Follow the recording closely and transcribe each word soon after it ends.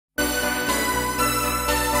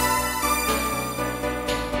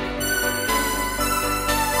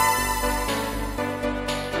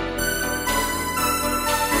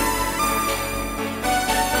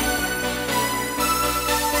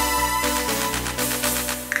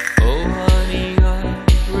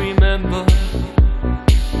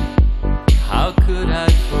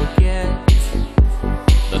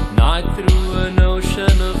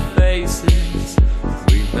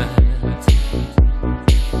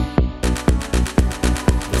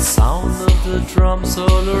the drums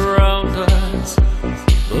all around us.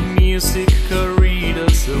 The music carried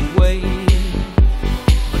us away,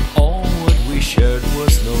 but all what we shared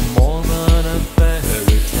was no more than a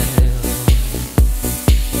fairy tale.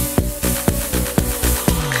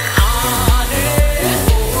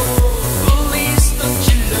 Please don't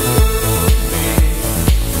you love me?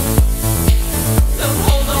 Don't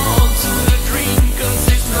hold on to the dream, 'cause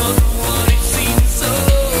it's not what it seems. So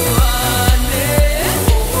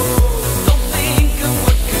don't think of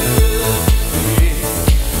what could be,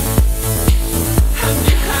 and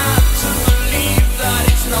you have to believe that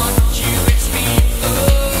it's not you, it's me.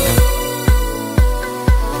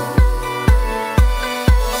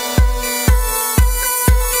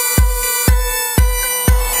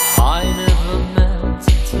 I never meant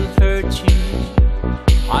to hurt you.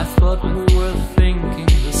 I thought we were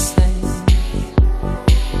thinking the same,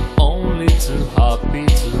 only too happy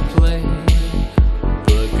to play.